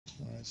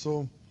right,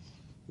 so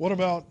what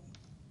about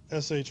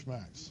SH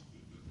max?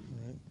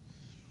 Right.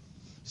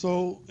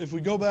 So if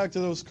we go back to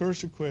those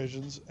Kirsch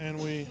equations and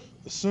we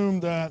assume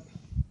that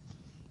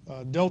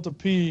delta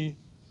P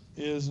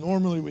is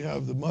normally we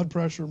have the mud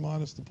pressure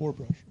minus the pore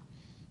pressure.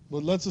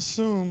 But let's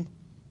assume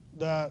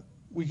that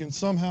we can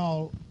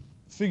somehow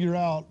figure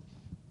out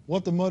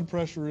what the mud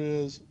pressure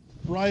is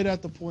right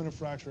at the point of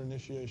fracture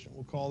initiation.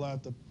 We'll call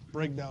that the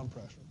breakdown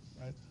pressure,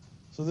 right?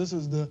 So this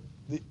is the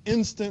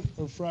instant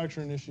of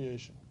fracture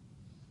initiation.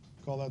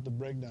 Call that the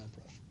breakdown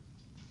pressure.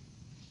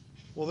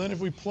 Well, then if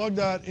we plug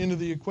that into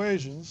the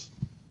equations,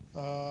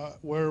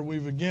 where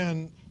we've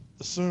again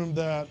assumed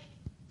that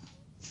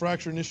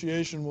fracture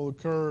initiation will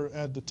occur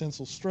at the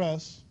tensile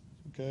stress,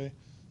 okay?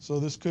 So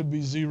this could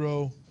be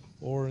 0,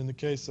 or in the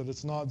case that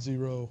it's not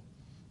 0,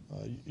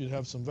 you'd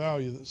have some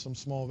value, some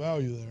small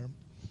value there.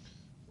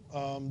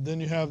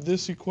 Then you have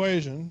this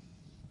equation,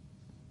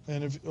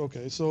 and if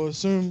okay, so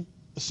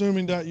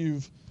assuming that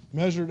you've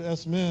measured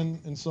S-min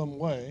in some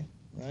way,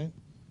 right?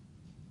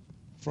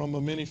 From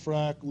a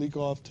mini-frac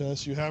leak-off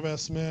test, you have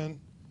S-min.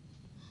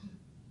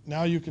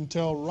 Now you can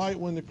tell right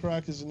when the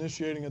crack is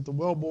initiating at the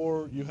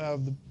wellbore. You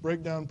have the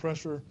breakdown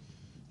pressure.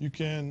 You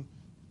can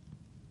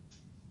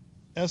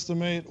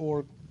estimate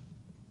or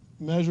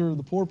measure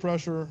the pore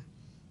pressure,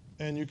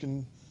 and you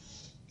can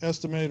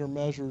estimate or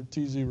measure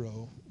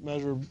T0,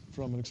 measure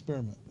from an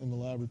experiment in the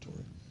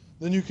laboratory.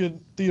 Then you could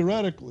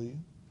theoretically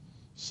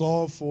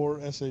solve for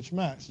SH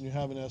max, and you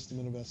have an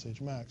estimate of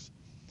SH max.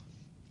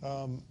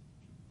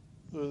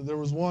 There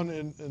was one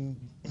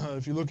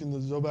if you look in the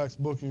Zobac's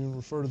book, you can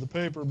refer to the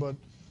paper, but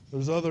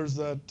there's others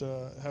that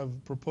have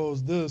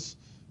proposed this,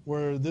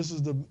 where this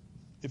is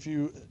if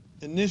you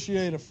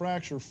initiate a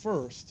fracture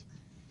first,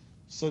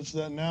 such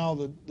that now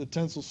the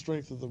tensile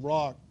strength of the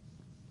rock,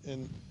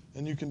 and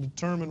you can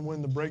determine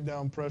when the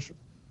breakdown pressure.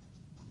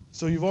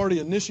 So you've already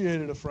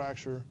initiated a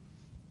fracture,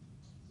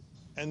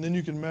 and then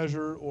you can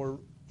measure or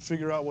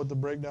figure out what the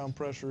breakdown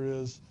pressure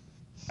is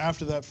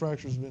after that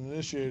fracture has been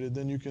initiated.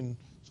 Then you can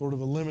sort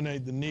of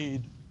eliminate the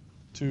need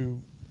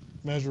to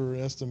measure or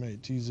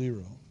estimate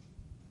T0.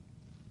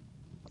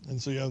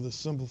 And so you have this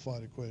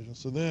simplified equation.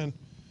 So then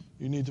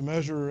you need to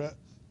measure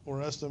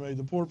or estimate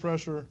the pore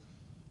pressure,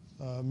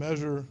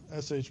 measure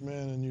SH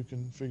min, and you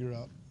can figure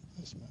out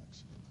S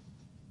max.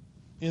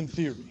 In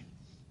theory,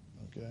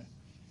 okay?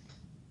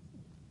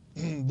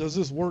 Does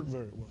this work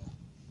very well?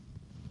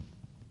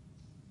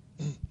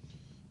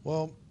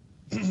 Well,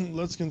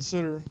 let's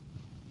consider,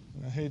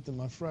 and I hate that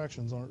my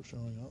fractions aren't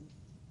showing up.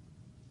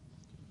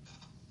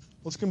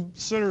 Let's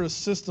consider a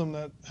system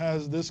that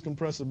has this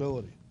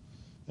compressibility.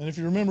 And if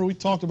you remember, we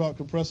talked about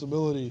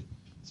compressibility.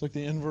 It's like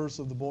the inverse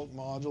of the bulk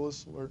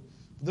modulus.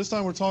 This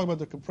time we're talking about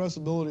the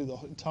compressibility of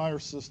the entire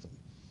system.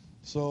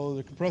 So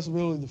the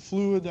compressibility of the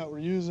fluid that we're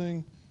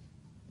using,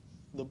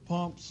 the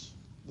pumps,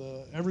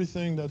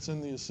 everything that's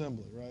in the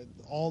assembly, right?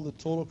 All the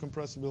total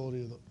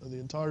compressibility of the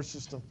entire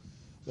system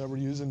that we're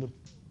using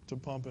to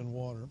pump in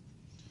water.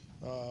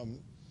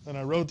 And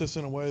I wrote this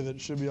in a way that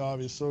should be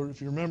obvious. So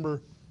if you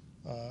remember,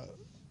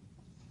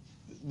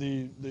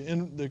 the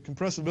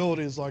compressibility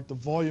is like the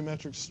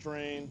volumetric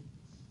strain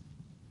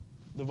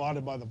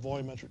divided by the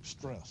volumetric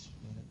stress.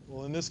 Right?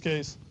 Well, in this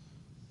case,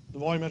 the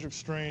volumetric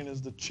strain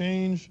is the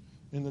change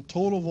in the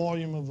total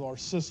volume of our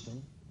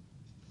system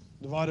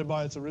divided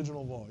by its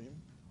original volume.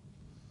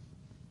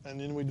 And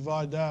then we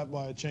divide that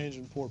by a change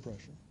in pore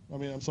pressure.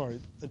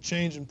 A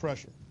change in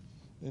pressure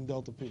in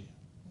delta P.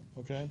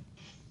 Okay?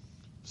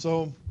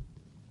 So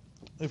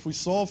if we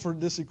solve for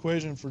this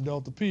equation for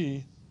delta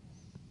P,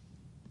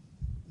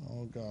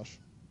 oh gosh.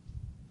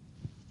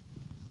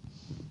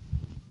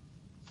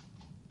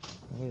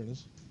 Well, there it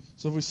is.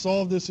 So if we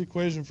solve this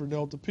equation for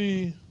delta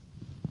P,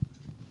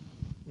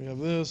 we have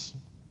this,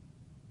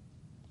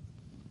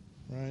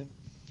 right?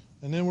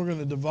 And then we're going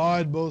to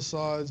divide both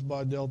sides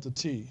by delta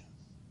T,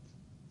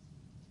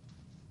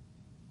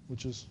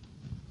 which is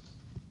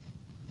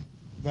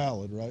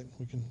valid, right?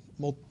 We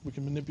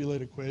can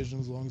manipulate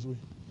equations as long as we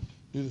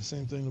do the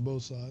same thing to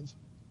both sides.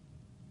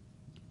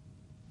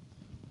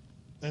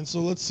 And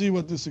so let's see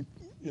what this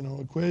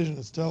equation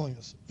is telling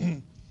us.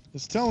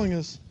 It's telling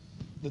us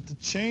that the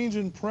change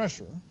in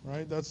pressure,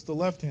 right, that's the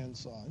left-hand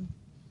side,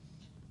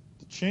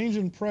 the change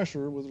in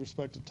pressure with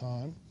respect to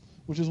time,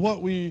 which is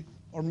what we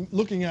are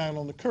looking at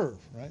on the curve,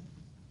 right?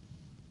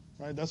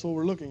 Right, that's what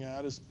we're looking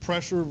at is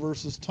pressure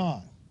versus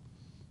time.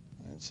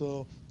 Right?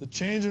 So the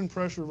change in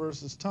pressure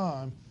versus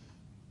time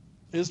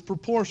is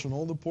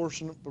proportional. The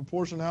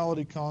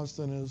proportionality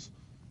constant is,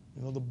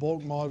 the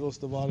bulk modulus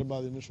divided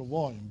by the initial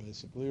volume,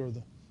 basically, or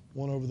the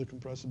 1 over the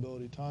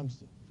compressibility times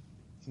the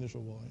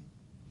initial volume.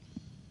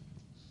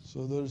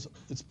 So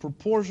it's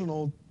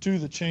proportional to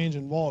the change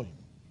in volume.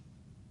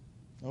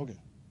 Okay.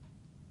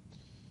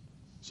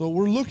 So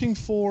we're looking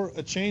for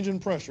a change in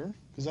pressure,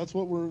 because that's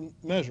what we're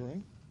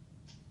measuring.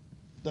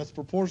 That's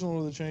proportional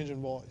to the change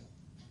in volume.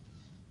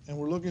 And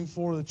we're looking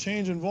for the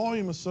change in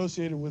volume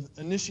associated with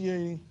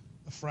initiating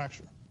a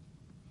fracture.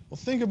 Well,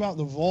 think about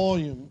the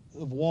volume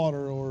of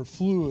water or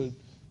fluid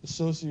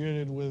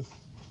associated with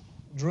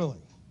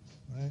drilling,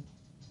 right?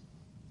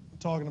 We're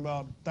talking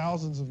about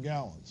thousands of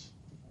gallons,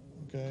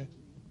 okay?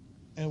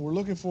 And we're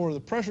looking for the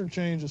pressure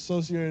change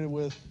associated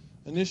with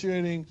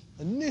initiating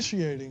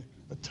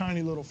a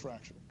tiny little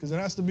fracture, because it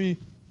has to be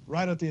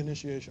right at the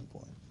initiation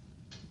point.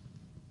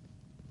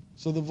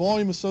 So the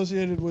volume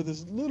associated with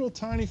this little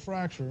tiny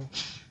fracture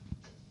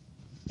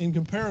in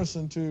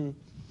comparison to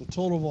the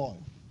total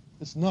volume,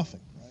 it's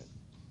nothing, right?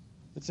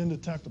 It's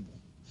indetectable.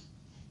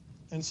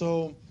 And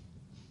so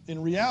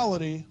in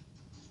reality,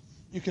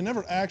 you can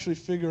never actually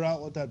figure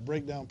out what that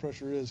breakdown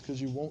pressure is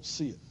because you won't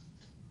see it.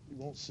 You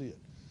won't see it.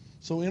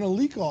 So in a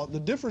leak-off, the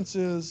difference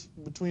is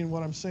between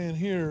what I'm saying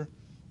here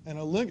and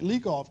a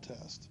leak-off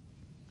test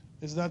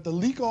is that the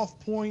leak-off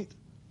point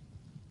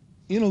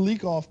in a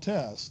leak-off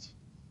test,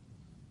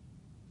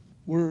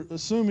 we're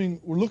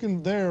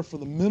looking there for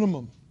the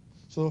minimum.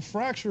 So a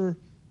fracture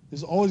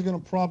is always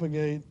going to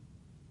propagate,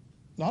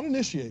 not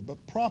initiate, but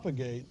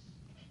propagate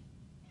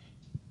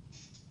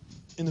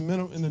in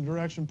the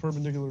direction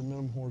perpendicular to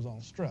minimum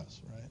horizontal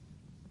stress, right?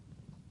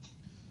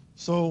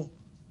 So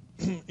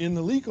in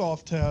the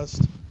leak-off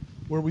test,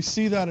 where we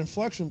see that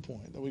inflection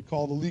point that we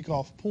call the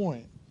leak-off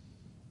point,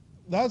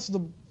 that's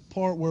the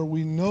part where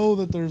we know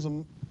that there's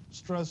a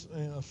stress,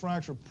 a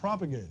fracture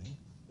propagating.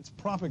 It's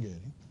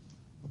propagating,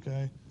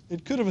 okay?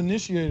 It could have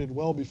initiated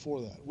well before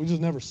that. We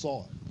just never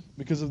saw it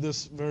because of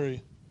this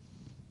very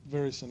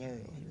scenario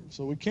here.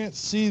 So we can't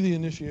see the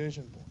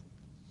initiation point,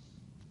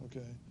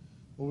 okay?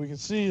 What we can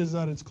see is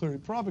that it's clearly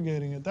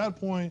propagating. At that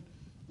point,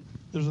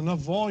 there's enough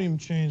volume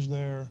change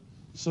there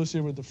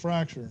associated with the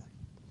fracture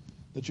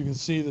that you can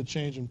see the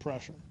change in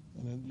pressure,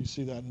 and then you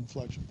see that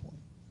inflection point,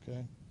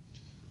 okay?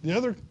 The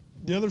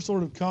other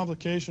sort of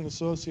complication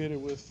associated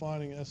with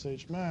finding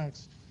SH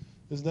max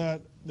is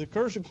that the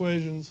Kirsch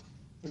equations,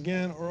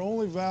 again, are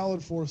only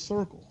valid for a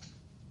circle.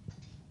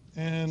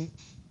 And,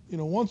 you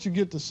know, once you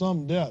get to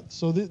some depth,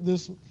 so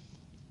this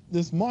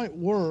might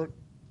work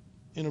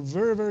in a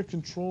very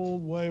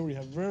controlled way where you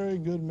have very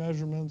good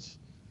measurements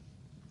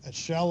at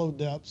shallow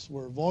depths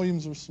where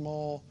volumes are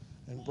small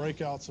and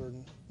breakouts are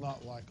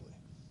not likely,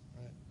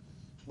 right?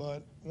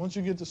 But once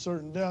you get to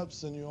certain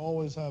depths, then you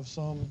always have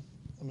some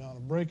amount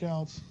of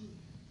breakouts,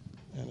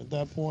 and at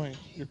that point,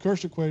 your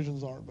Kirsch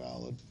equations aren't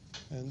valid,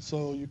 and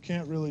so you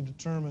can't really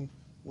determine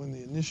when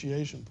the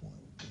initiation point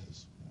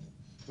is. Right?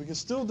 We can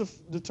still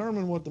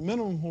determine what the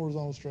minimum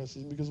horizontal stress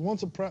is, because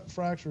once a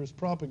fracture is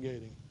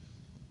propagating,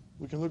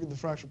 we can look at the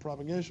fracture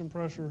propagation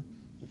pressure,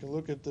 we can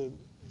look at the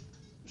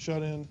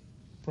shut-in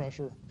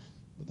pressure,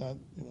 but that,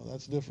 you know,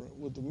 that's different.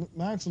 With the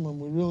maximum,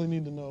 we really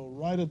need to know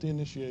right at the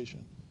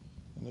initiation,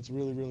 and that's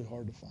really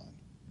hard to find.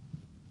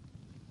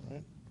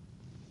 Right?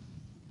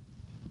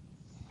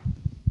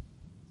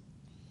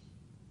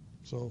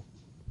 So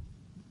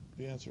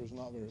the answer is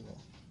not very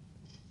well.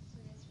 So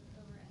I guess we're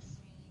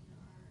overestimating the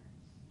minimum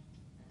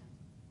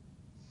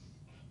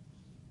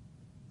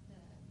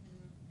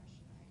pressure,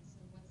 right?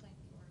 So what's like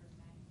the order of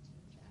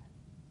magnitude of that?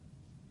 Like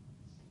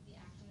the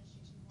actual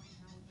initiation point,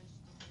 how much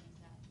different is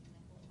that than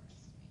like what we're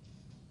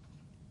estimating?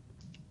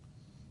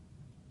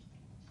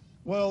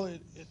 Well,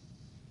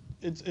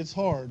 it's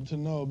hard to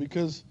know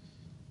because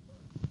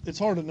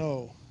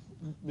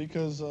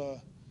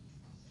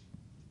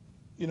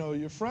you know,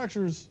 your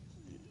fractures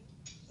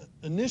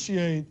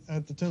initiate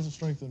at the tensile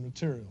strength of the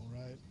material,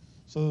 right?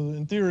 So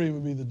in theory, it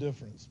would be the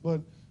difference. But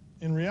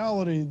in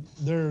reality,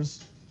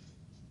 there's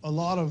a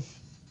lot of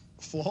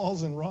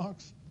flaws in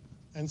rocks.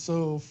 And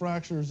so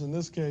fractures in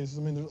this case,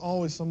 I mean, there's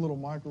always some little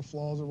micro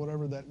flaws or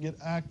whatever that get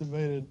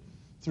activated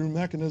through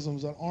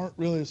mechanisms that aren't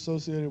really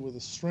associated with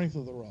the strength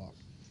of the rock.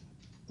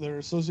 They're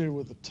associated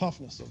with the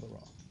toughness of the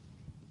rock.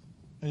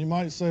 And you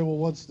might say, well,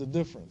 what's the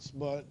difference?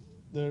 But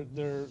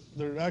there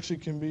actually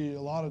can be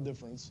a lot of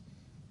difference.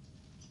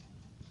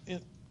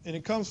 And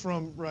it comes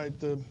from, right,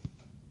 so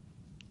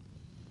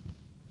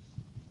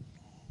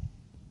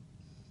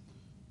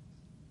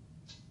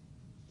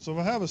if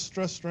I have a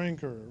stress-strain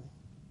curve,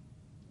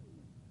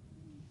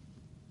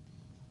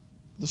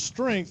 the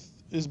strength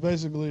is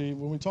basically,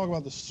 when we talk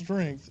about the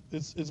strength,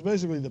 it's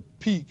basically the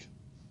peak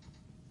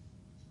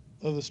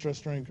of the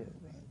stress-strain curve,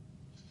 right?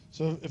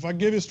 So if I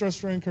give you a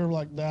stress-strain curve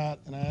like that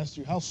and I asked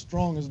you, how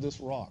strong is this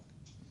rock?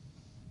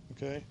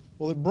 Okay,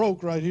 well, it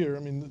broke right here. I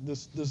mean,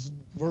 this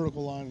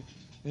vertical line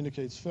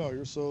indicates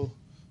failure. So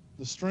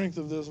the strength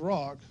of this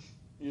rock,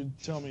 you'd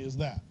tell me, is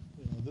that.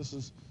 You know, this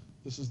is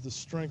the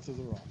strength of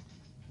the rock.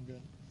 Okay.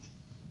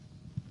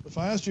 If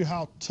I asked you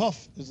how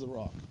tough is the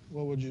rock,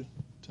 what would you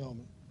tell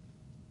me?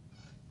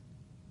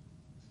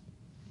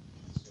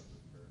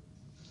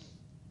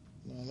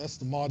 No, that's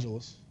the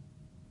modulus.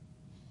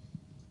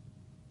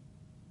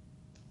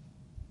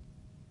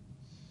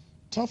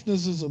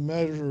 Toughness is a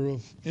measure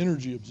of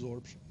energy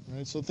absorption,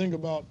 right? So think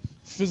about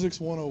Physics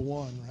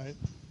 101, right?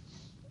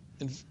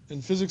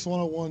 In Physics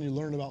 101, you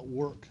learn about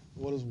work.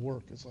 What is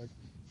work? It's like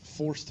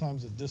force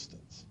times a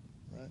distance,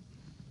 right?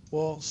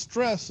 Well,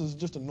 stress is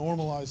just a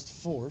normalized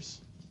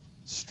force.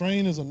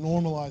 Strain is a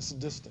normalized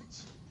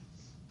distance,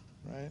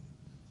 right?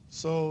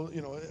 So,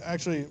 you know,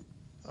 actually,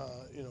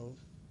 you know,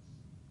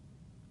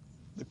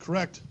 the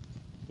correct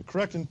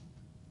correct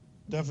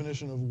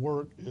definition of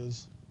work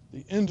is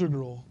the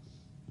integral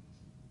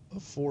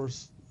of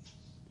force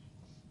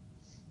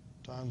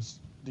times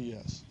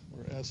ds,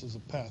 where s is a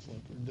path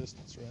length or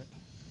distance, right?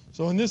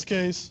 So in this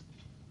case,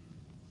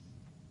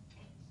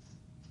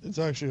 it's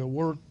actually a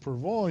work per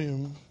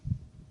volume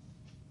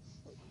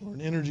or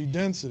an energy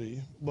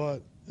density,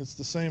 but it's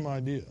the same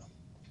idea.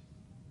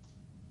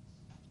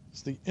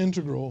 It's the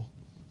integral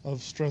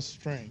of stress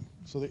strain.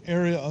 So the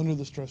area under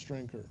the stress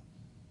strain curve.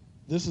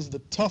 This is the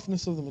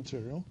toughness of the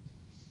material,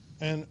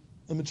 and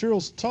the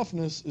material's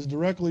toughness is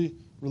directly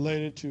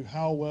related to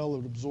how well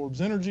it absorbs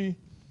energy,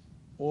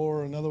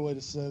 or another way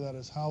to say that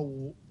is how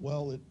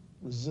well it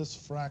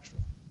resists fracture.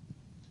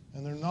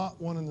 And they're not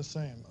one and the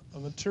same. A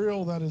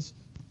material that is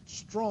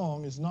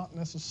strong is not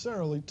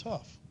necessarily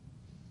tough.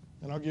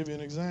 And I'll give you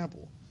an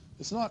example.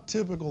 It's not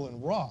typical in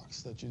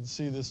rocks that you'd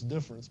see this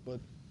difference, but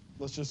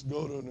let's just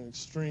go to an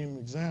extreme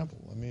example.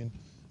 I mean,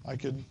 I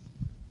could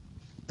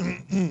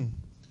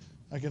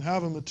I can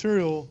have a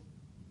material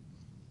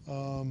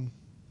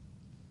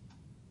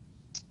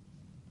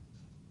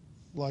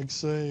like,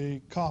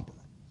 say, copper.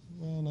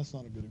 Well, that's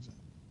not a good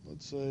example.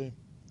 Let's say,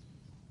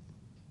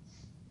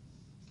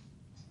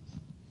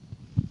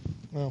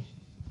 well,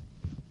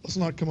 let's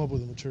not come up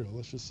with a material.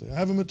 Let's just say I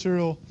have a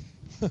material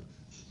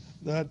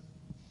that,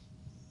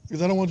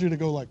 because I don't want you to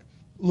go like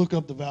look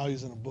up the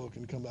values in a book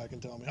and come back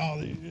and tell me,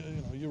 oh,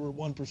 you were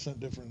 1%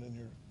 different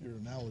in your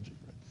analogy.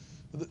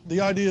 Right?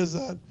 The idea is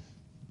that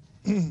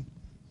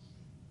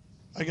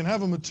I can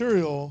have a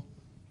material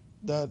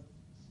that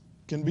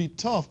can be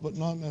tough but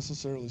not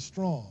necessarily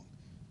strong.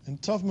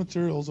 And tough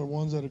materials are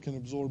ones that can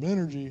absorb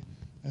energy,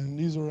 and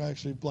these are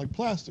actually like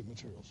plastic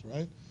materials,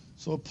 right?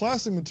 So a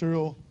plastic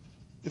material,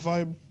 if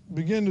I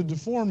begin to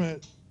deform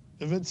it,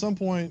 if at some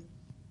point,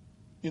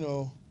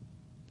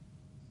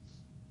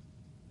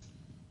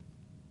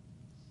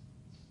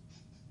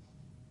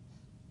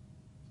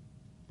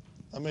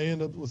 I may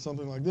end up with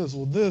something like this.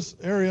 Well, this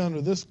area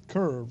under this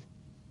curve,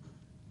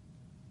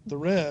 the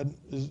red,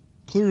 is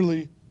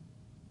clearly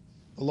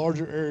a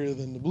larger area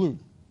than the blue,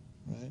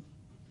 right?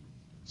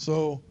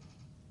 So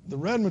the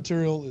red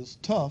material is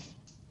tough,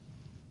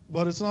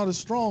 but it's not as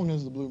strong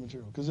as the blue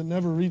material because it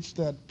never reached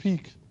that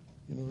peak.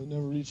 It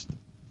never reached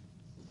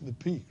the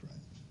peak, right?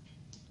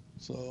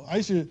 So I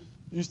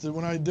used to,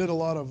 when I did a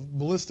lot of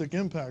ballistic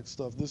impact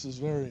stuff, this is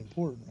very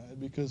important, right?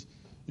 Because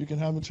you can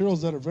have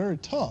materials that are very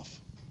tough,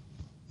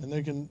 and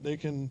they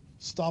can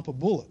stop a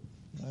bullet,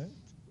 right?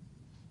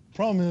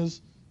 Problem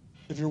is,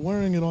 if you're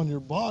wearing it on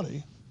your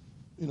body,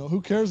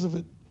 who cares if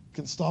it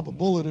can stop a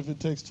bullet if it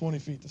takes 20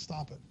 feet to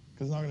stop it?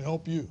 Because it's not going to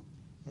help you,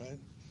 right?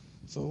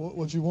 So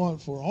what you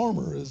want for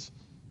armor is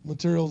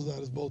materials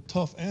that is both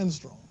tough and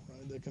strong,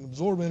 right? They can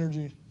absorb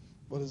energy,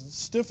 but is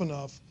stiff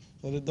enough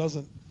that it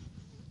doesn't,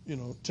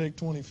 take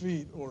 20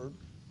 feet or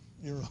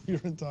your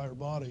entire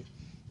body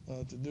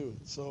to do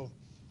it. So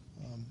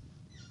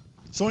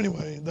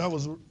anyway,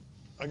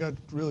 I got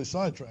really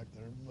sidetracked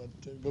there.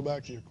 But to go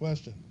back to your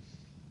question,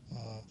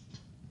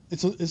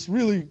 it's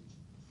really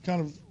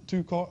kind of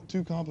too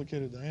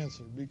complicated to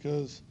answer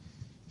because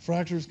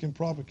fractures can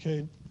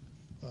propagate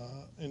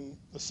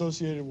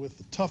associated with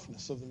the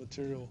toughness of the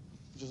material,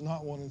 which is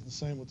not one and the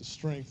same with the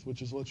strength,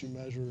 which is what you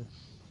measure,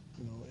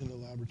 in the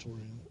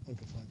laboratory in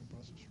unconfined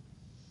compressors.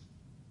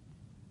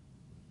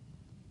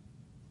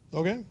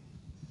 Okay.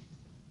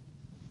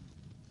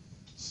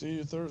 See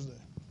you Thursday.